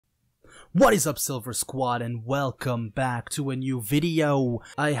What is up, Silver Squad, and welcome back to a new video.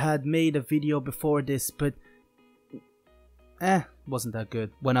 I had made a video before this, but wasn't that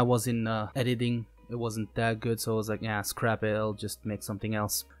good. When I was in editing, it wasn't that good, so I was like, yeah, scrap it, I'll just make something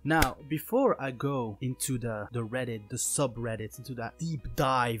else. Now, before I go into the Reddit, the subreddits, into that deep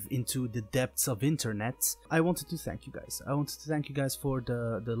dive into the depths of internet, I wanted to thank you guys. I wanted to thank you guys for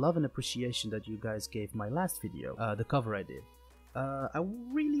the love and appreciation that you guys gave my last video, the cover I did. I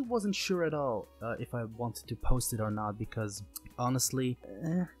really wasn't sure at all if I wanted to post it or not, because honestly,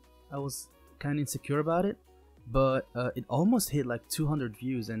 I was kind of insecure about it, but it almost hit like 200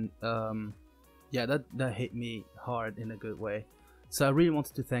 views, and yeah, that hit me hard in a good way. So I really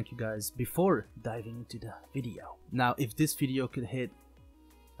wanted to thank you guys before diving into the video. Now, if this video could hit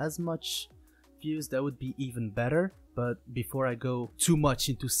as much views, that would be even better. But before I go too much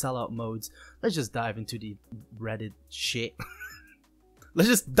into sellout modes, let's just dive into the Reddit shit. Let's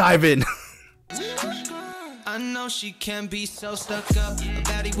just dive in. I know she can be so stuck up. A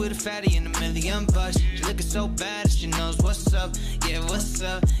baddie with a fatty and $1,000,000. She looking so bad, she knows what's up. Yeah, what's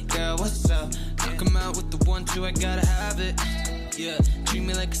up, girl, what's up? I come out with the 1-2, I gotta have it. Yeah, treat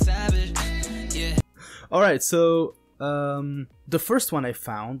me like a savage. Yeah. Alright, so the first one I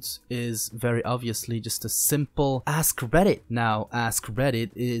found is very obviously just a simple Ask Reddit. Now, Ask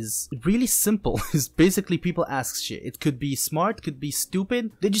Reddit is really simple. It's basically people ask shit. It could be smart, could be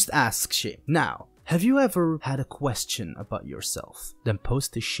stupid. They just ask shit. Now, have you ever had a question about yourself? Then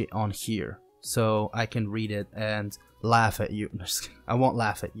post this shit on here so I can read it and laugh at you. I won't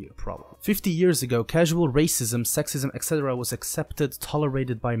laugh at you, probably. 50 years ago, casual racism, sexism, etc. was accepted,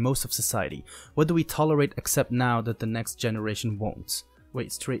 tolerated by most of society. What do we tolerate except now that the next generation won't?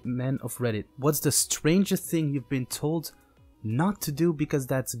 Wait, straight men of Reddit. What's the strangest thing you've been told not to do because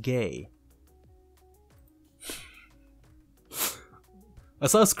that's gay? I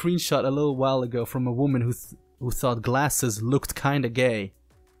saw a screenshot a little while ago from a woman who thought glasses looked kinda gay.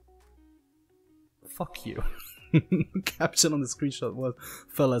 Fuck you. Caption on the screenshot was,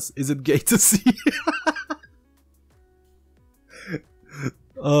 fellas, is it gay to see?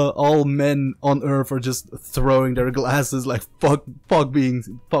 All men on earth are just throwing their glasses like fuck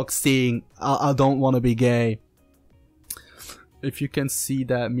seeing. I don't want to be gay. If you can see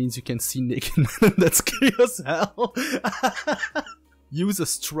that, means you can see naked men. That's gay as hell. Use a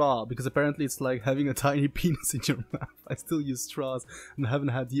straw, because apparently it's like having a tiny penis in your mouth. I still use straws and haven't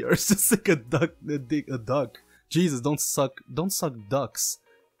had the urge to suck a duck. Jesus, don't suck ducks.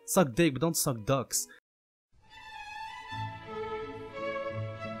 Suck dick, but don't suck ducks.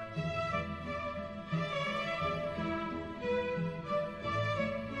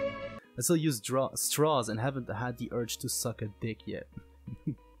 I still use straws and haven't had the urge to suck a dick yet.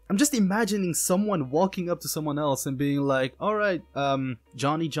 I'm just imagining someone walking up to someone else and being like, alright,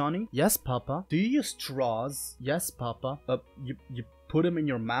 Johnny? Yes, Papa. Do you use straws? Yes, Papa. You put them in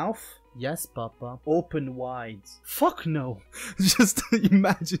your mouth? Yes, Papa. Open wide. Fuck no. Just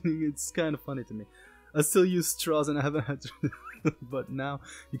imagining it's kind of funny to me. I still use straws and I haven't had to, but now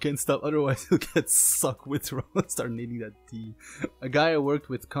you can't stop, otherwise you'll get sucked withdrawal and start needing that tea. A guy I worked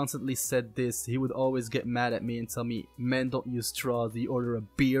with constantly said this. He would always get mad at me and tell me, men don't use straws. You order a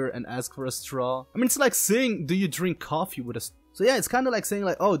beer and ask for a straw. I mean, it's like saying, do you drink coffee with a... So yeah, it's kind of like saying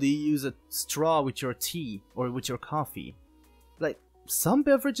like, oh, do you use a straw with your tea or with your coffee? Like, some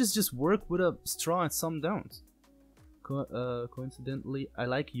beverages just work with a straw and some don't. Coincidentally, I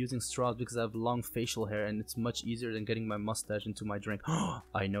like using straws because I have long facial hair and it's much easier than getting my mustache into my drink.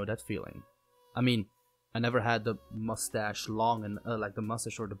 I know that feeling. I mean, I never had the mustache long and like the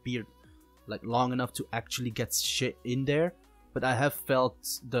mustache or the beard like long enough to actually get shit in there, but I have felt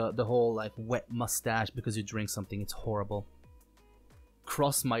the whole like wet mustache because you drink something. It's horrible.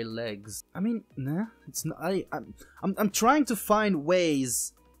 Cross my legs. I mean, nah, it's not. I'm trying to find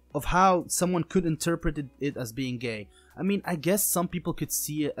ways of how someone could interpret it as being gay. I mean, I guess some people could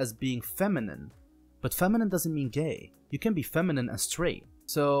see it as being feminine, but feminine doesn't mean gay. You can be feminine and straight.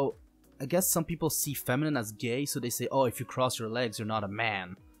 So I guess some people see feminine as gay, so they say, oh, if you cross your legs, you're not a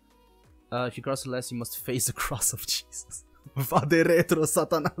man. If you cross your legs, you must face the cross of Jesus. Vade retro,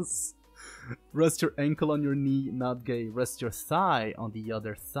 Satanas. Rest your ankle on your knee, not gay. Rest your thigh on the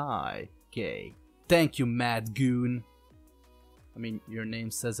other thigh, gay. Thank you, mad goon. I mean, your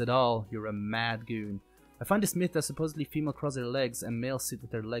name says it all. You're a mad goon. I find this myth that supposedly female cross their legs and male sit with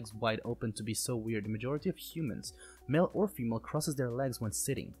their legs wide open to be so weird. The majority of humans, male or female, crosses their legs when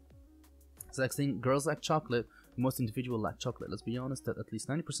sitting. It's like saying girls like chocolate, most individuals like chocolate. Let's be honest that at least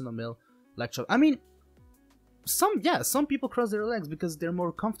 90% of male like chocolate. I mean, some people cross their legs because they're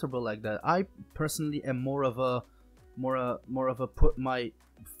more comfortable like that. I personally am more of a put my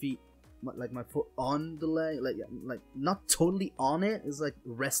feet my foot on the leg, like not totally on it. It's like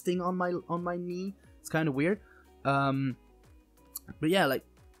resting on my knee. It's kind of weird. But yeah, like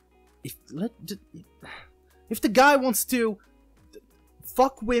if the guy wants to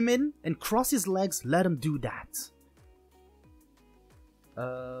fuck women and cross his legs, let him do that.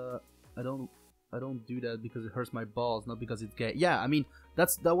 I don't do that because it hurts my balls, not because it's gay. Yeah, I mean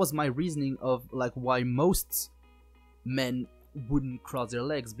that was my reasoning of like why most men wouldn't cross their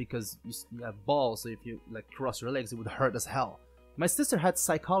legs, because you have balls, so if you like cross your legs it would hurt as hell. My sister had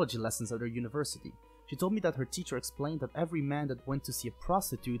psychology lessons at her university. She told me that her teacher explained that every man that went to see a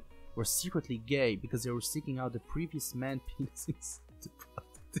prostitute were secretly gay because they were seeking out the previous man penis inside the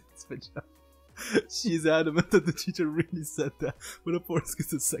prostitute's vagina. She's adamant that the teacher really said that, but of course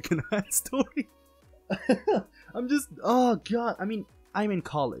it's a second-hand story. I'm just, oh god, I mean, I'm in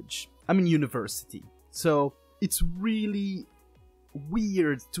college, I'm in university, so it's really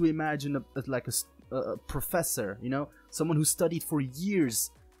weird to imagine a professor, you know, someone who studied for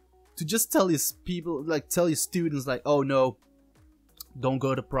years, to just tell his people, like tell his students, like, oh no, don't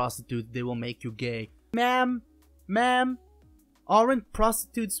go to prostitutes, they will make you gay. Ma'am, aren't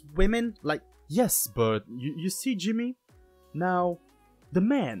prostitutes women? Like, yes, but you see, Jimmy, now the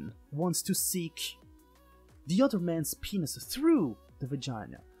man wants to seek the other man's penis through the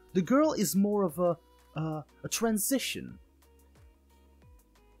vagina. The girl is more of a transition.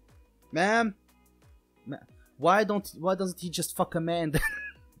 Ma'am, why doesn't he just fuck a man?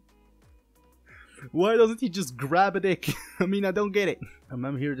 Why doesn't he just grab a dick? I mean, I don't get it. I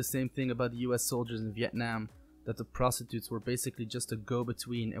remember hearing the same thing about the US soldiers in Vietnam, that the prostitutes were basically just a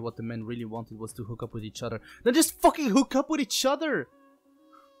go-between, and what the men really wanted was to hook up with each other. Then just fucking hook up with each other!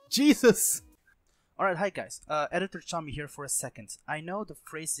 Jesus! Alright, hi guys. Editor Charmy here for a second. I know the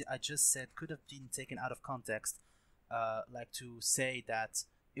phrase I just said could have been taken out of context, like to say that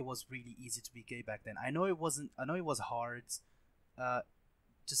it was really easy to be gay back then. I know it wasn't. I know it was hard.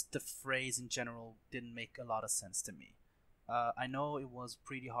 Just the phrase in general didn't make a lot of sense to me. I know it was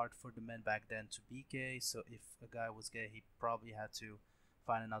pretty hard for the men back then to be gay, so if a guy was gay, he probably had to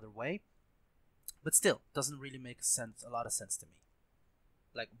find another way. But still, doesn't really make a lot of sense to me.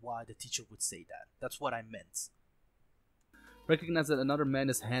 Like why the teacher would say that. That's what I meant. Recognize that another man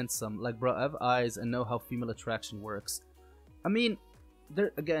is handsome. Like, bro, I have eyes and know how female attraction works. I mean,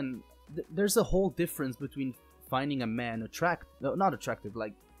 there's a whole difference between finding a man not attractive,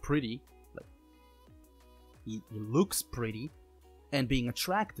 like pretty, like he looks pretty, and being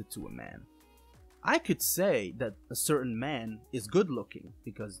attracted to a man. I could say that a certain man is good looking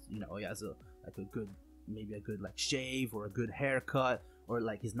because, you know, he has maybe a good like shave or a good haircut, or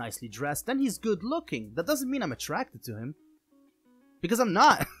like he's nicely dressed, then he's good looking. That doesn't mean I'm attracted to him, because I'm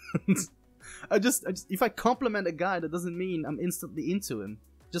not. I just if I compliment a guy, that doesn't mean I'm instantly into him.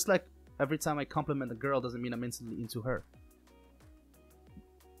 Just like every time I compliment a girl doesn't mean I'm instantly into her.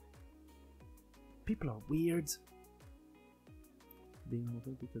 People are weird. Being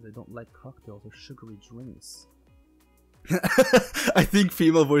over because I don't like cocktails or sugary drinks. I think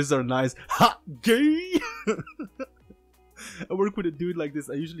female voices are nice. Ha! Gay! I work with a dude like this.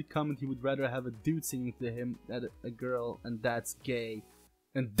 I usually comment he would rather have a dude singing to him than a girl, and that's gay.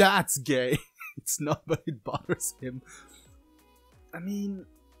 And that's gay. It's not, but it bothers him. I mean,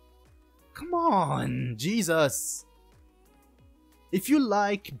 come on, Jesus. If you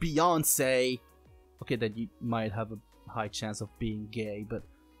like Beyonce, okay, then you might have a high chance of being gay. But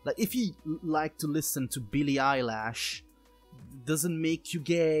like, if you like to listen to Billie Eilish, doesn't make you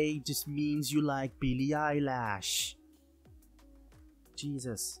gay. Just means you like Billie Eilish.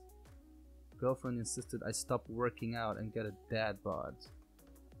 Jesus. Girlfriend insisted I stop working out and get a dad bod.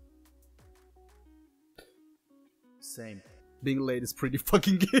 Same. Being late is pretty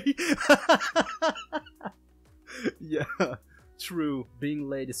fucking gay. Yeah, true. Being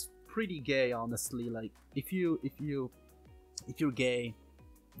late is pretty gay, honestly. Like, if you're gay,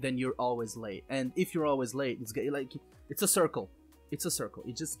 then you're always late. And if you're always late, it's gay. Like, it's a circle. It's a circle.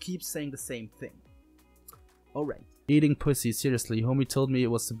 It just keeps saying the same thing. Alright. Eating pussy, seriously. Homie told me it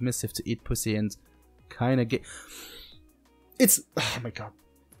was submissive to eat pussy and kinda gay. It's, oh my god.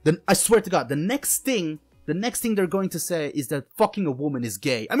 Then I swear to god, the next thing they're going to say is that fucking a woman is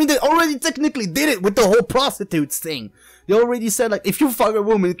gay. I mean, they already technically did it with the whole prostitutes thing. They already said, like, if you fuck a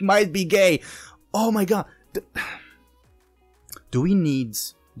woman, it might be gay. Oh my god. Do we need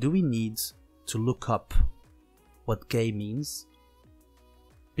to look up what gay means?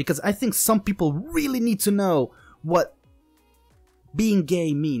 Because I think some people really need to know what being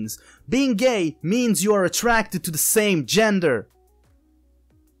gay means. Being gay means you are attracted to the same gender.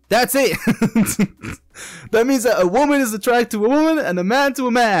 That's it. That means that a woman is attracted to a woman and a man to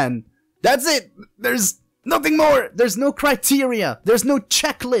a man. That's it! There's nothing more! There's no criteria! There's no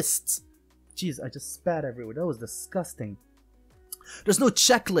checklists! Jeez, I just spat everywhere. That was disgusting. There's no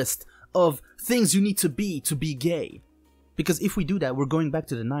checklist of things you need to be gay. Because if we do that, we're going back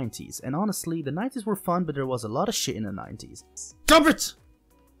to the 90s. And honestly, the 90s were fun, but there was a lot of shit in the 90s. Stop it!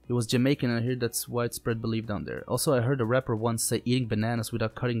 It was Jamaican, and I heard that's widespread belief down there. Also, I heard a rapper once say eating bananas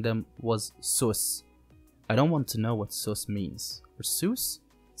without cutting them was sus. I don't want to know what sus means. Or sus?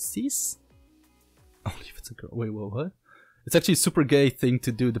 Sis? Only if it's a girl. Wait, what? It's actually a super gay thing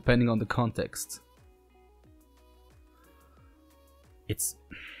to do depending on the context. It's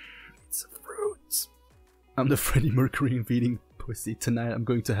a fruit. I'm the Freddie Mercury of eating pussy. Tonight I'm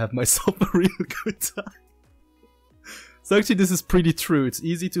going to have myself a real good time. So actually this is pretty true. It's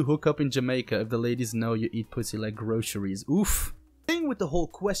easy to hook up in Jamaica if the ladies know you eat pussy like groceries. Oof. Thing with the whole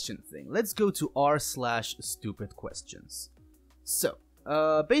question thing, let's go to r/stupid questions. So,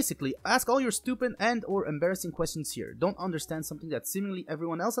 basically, ask all your stupid and or embarrassing questions here. Don't understand something that seemingly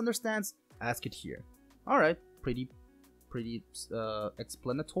everyone else understands, ask it here. Alright, pretty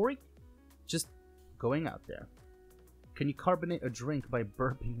explanatory. Just going out there. Can you carbonate a drink by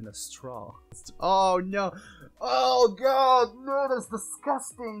burping in a straw? Oh no! Oh god! No, that's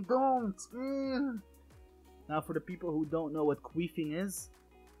disgusting! Don't! Now for the people who don't know what queefing is,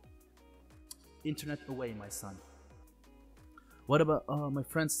 internet away, my son. What about, my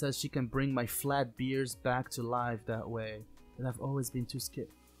friend says she can bring my flat beers back to life that way, and I've always been too scared.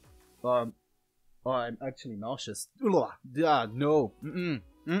 Oh, I'm actually nauseous. Yeah, no.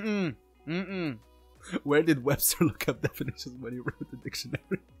 Where did Webster look up definitions when he wrote the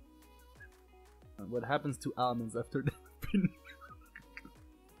dictionary? What happens to almonds after they've been...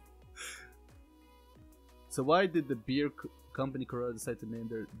 So why did the beer company Corona decide to name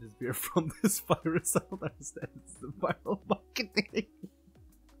this beer from this virus? I don't understand. It's the viral marketing.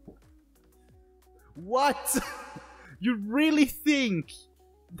 What? You really think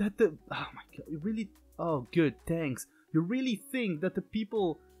that the... Oh my god. You really... Oh good, thanks. You really think that the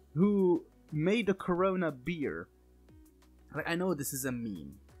people who made the Corona beer... Like, I know this is a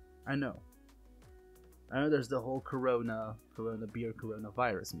meme. I know there's the whole Corona beer,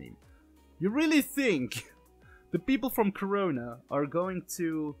 coronavirus meme. You really think the people from Corona are going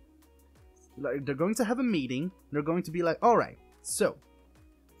to, like, they're going to have a meeting, they're going to be like, alright, so,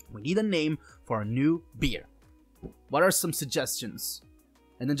 we need a name for our new beer. What are some suggestions?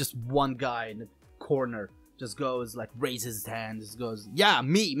 And then just one guy in the corner just goes, like, raises his hand, just goes, yeah,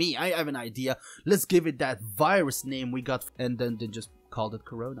 me, I have an idea. Let's give it that virus name we got, and then they just called it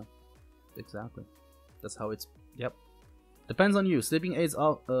Corona. Exactly. That's how it's, yep. Depends on you. Sleeping aids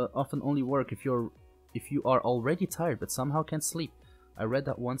often only work if you are already tired but somehow can't sleep. I read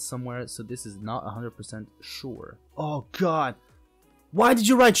that once somewhere, so this is not 100% sure. Oh god. Why did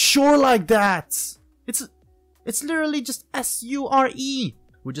you write sure like that? It's literally just S-U-R-E.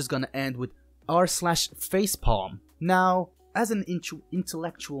 We're just gonna end with r/facepalm. Now, as an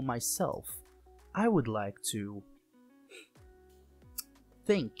intellectual myself, I would like to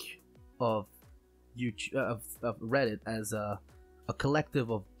think of Reddit as a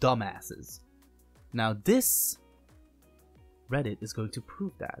collective of dumbasses. Now this Reddit is going to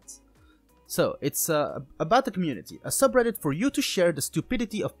prove that. So it's about the community, a subreddit for you to share the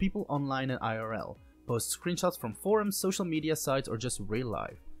stupidity of people online and IRL. Post screenshots from forums, social media sites, or just real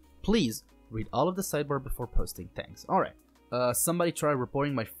life. Please read all of the sidebar before posting. Thanks. Alright. Somebody try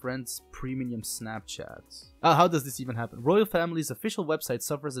reporting my friend's premium Snapchat. How does this even happen? Royal family's official website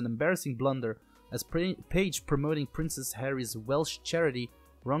suffers an embarrassing blunder as page promoting Princess Harry's Welsh charity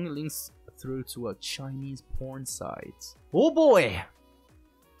wrongly links through to a Chinese porn site. Oh boy!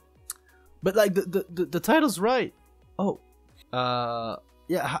 But like the title's right. Oh, yeah.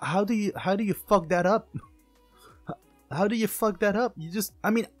 How do you fuck that up? How do you fuck that up? You just,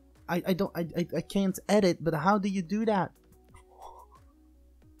 I mean, I can't edit, but how do you do that?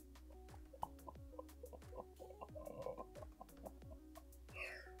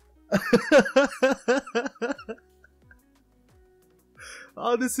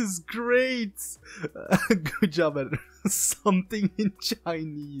 Oh, this is great. Good job, editor. Something in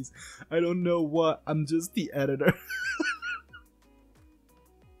Chinese. I don't know what. I'm just the editor.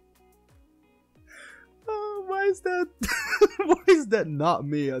 Oh, why is that? Why is that not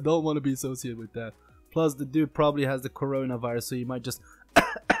me? I don't want to be associated with that. Plus, the dude probably has the coronavirus, so he might just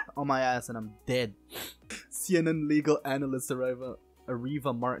on my ass and I'm dead. CNN legal analyst Ariva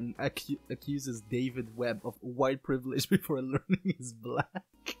Martin accuses David Webb of white privilege before learning he's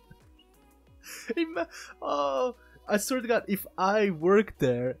black. Oh, I swear to God, if I worked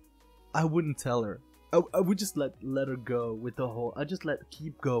there, I wouldn't tell her. I would just let her go with the whole. I just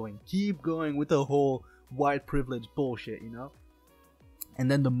keep going with the whole white privilege bullshit, you know.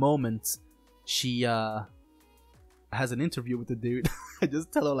 And then the moment she has an interview with the dude, I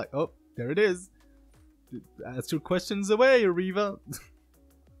just tell her like, oh, there it is. Ask your questions away, Riva.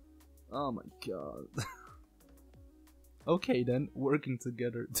 Oh my god. Okay then, working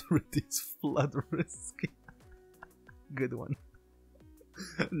together to reduce flood risk. Good one.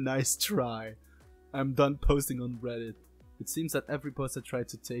 Nice try. I'm done posting on Reddit. It seems that every post I tried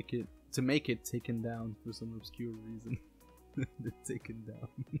to make it taken down for some obscure reason. They're taken down.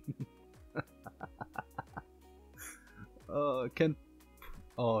 Oh,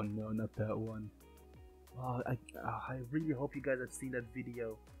 oh no, not that one. Oh, I really hope you guys have seen that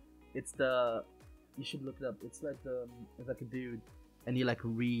video. It's you should look it up. It's like a dude, and he like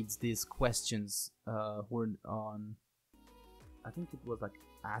reads these questions were on, I think it was like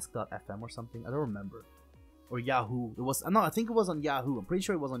ask.fm or something. I don't remember. Or Yahoo. It was no, I think it was on Yahoo. I'm pretty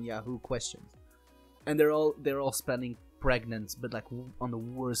sure it was on Yahoo questions. And they're all spelling pregnant, but like on the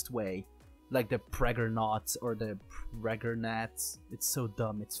worst way. Like the preggernot or the preggernat. It's so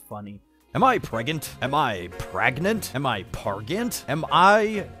dumb, it's funny. Am I pregnant? Am I pregnant? Am I pargant? Am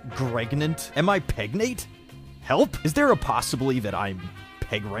I gregnant? Am I pegnate? Help? Is there a possibility that I'm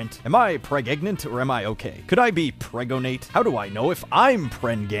pegrant? Am I pregnant or am I okay? Could I be pregonate? How do I know if I'm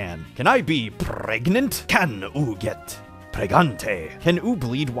prengan? Can I be pregnant? Can oo get pregante? Can oo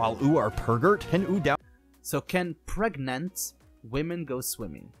bleed while oo are pergert? Can oo down? So can pregnant women go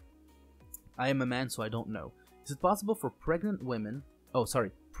swimming? I am a man, so I don't know. Is it possible for pregnant women... Oh,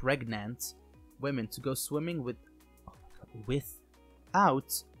 sorry. Pregnant women to go swimming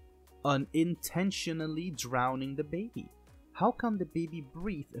without unintentionally drowning the baby? How can the baby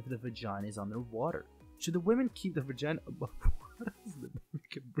breathe if the vagina is underwater? Should the women keep the vagina above water so the baby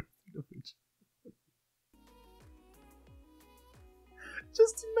can breathe in the vagina?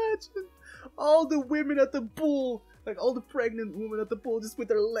 Just imagine all the women at the pool, like all the pregnant women at the pool, just with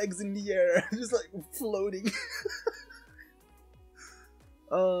their legs in the air, just like floating.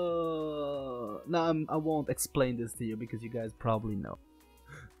 No, I won't explain this to you because you guys probably know.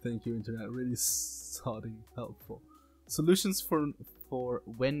 Thank you, internet. Really sodding helpful. Solutions for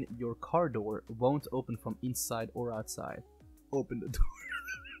when your car door won't open from inside or outside. Open the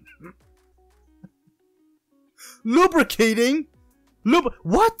door. Lubricating?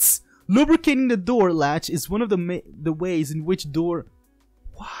 What? Lubricating the door latch is one of the ways in which door...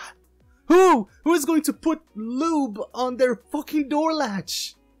 What? Who is going to put lube on their fucking door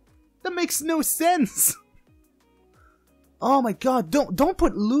latch? That makes no sense. Oh my god, don't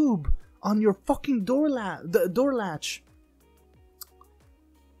put lube on your fucking door latch.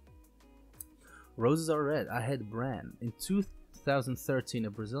 Roses are red. I had Bran. In 2013, a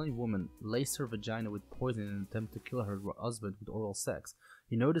Brazilian woman laced her vagina with poison in an attempt to kill her husband with oral sex.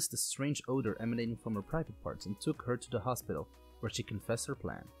 He noticed a strange odor emanating from her private parts and took her to the hospital, where she confessed her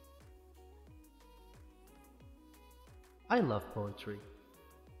plan. I love poetry.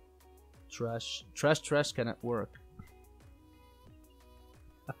 Trash cannot work.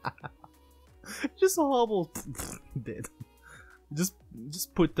 Just hobble. Dead. Just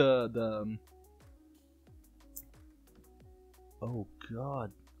put the Oh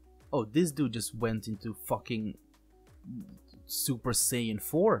god. Oh, this dude just went into fucking Super Saiyan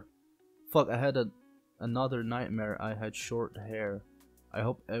 4. Fuck, I had another nightmare. I had short hair. I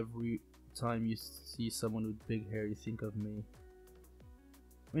hope every time you see someone with big hair you think of me.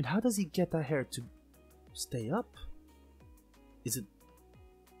 I mean, how does he get that hair to stay up? Is it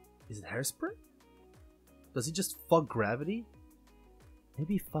hairspray? Does he just fuck gravity?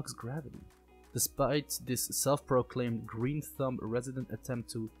 Maybe he fucks gravity. Despite this self-proclaimed green thumb resident attempt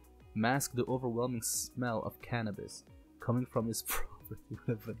to mask the overwhelming smell of cannabis coming from his property with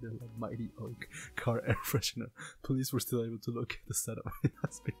a vanilla Mighty Oak car air freshener, police were still able to locate the setup.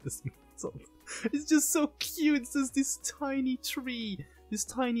 It's just so cute. It's just this tiny tree, this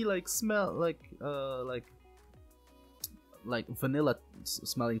tiny like smell like vanilla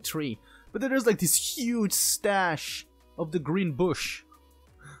smelling tree, but then there's like this huge stash of the green bush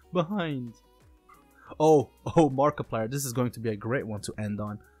behind. Oh, Markiplier, this is going to be a great one to end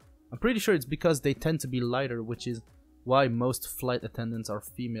on. I'm pretty sure it's because they tend to be lighter, which is why most flight attendants are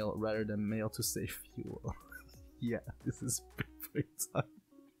female rather than male to save fuel. Yeah, this is big time.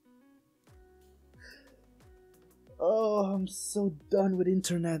 Oh, I'm so done with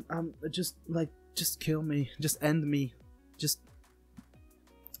internet. I'm just kill me. Just end me. Just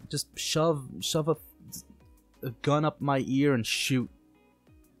shove a gun up my ear and shoot.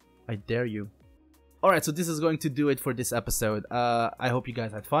 I dare you. Alright, so this is going to do it for this episode. I hope you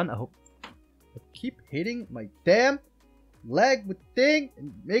guys had fun. I hope... keep hitting my damn leg with the thing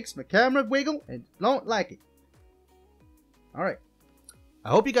and makes my camera wiggle and don't like it. Alright. I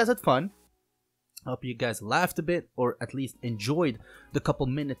hope you guys had fun. I hope you guys laughed a bit, or at least enjoyed the couple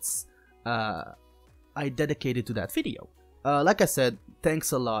minutes I dedicated to that video. Like I said,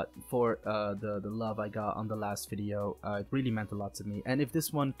 thanks a lot for the love I got on the last video. It really meant a lot to me. And if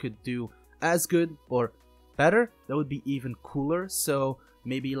this one could do as good or better, that would be even cooler. So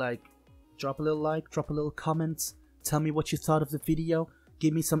maybe like drop a little like, drop a little comment, tell me what you thought of the video,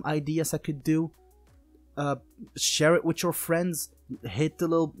 give me some ideas I could do. Share it with your friends, hit the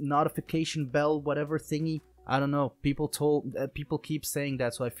little notification bell, whatever thingy. I don't know. People keep saying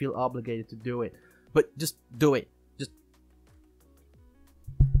that, so I feel obligated to do it. But just do it. Just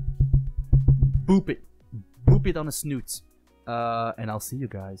boop it. Boop it on the snoots. And I'll see you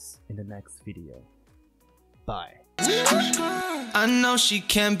guys in the next video. Bye. I know she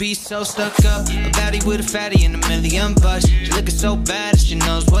can be so stuck up. A baddie with a fatty and $1,000,000. She looking so bad, she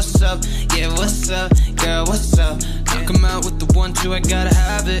knows what's up. Yeah, what's up, girl, what's up? I come out with the 1, 2, I gotta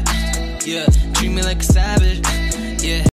have it. Yeah, treat me like a savage. Yeah.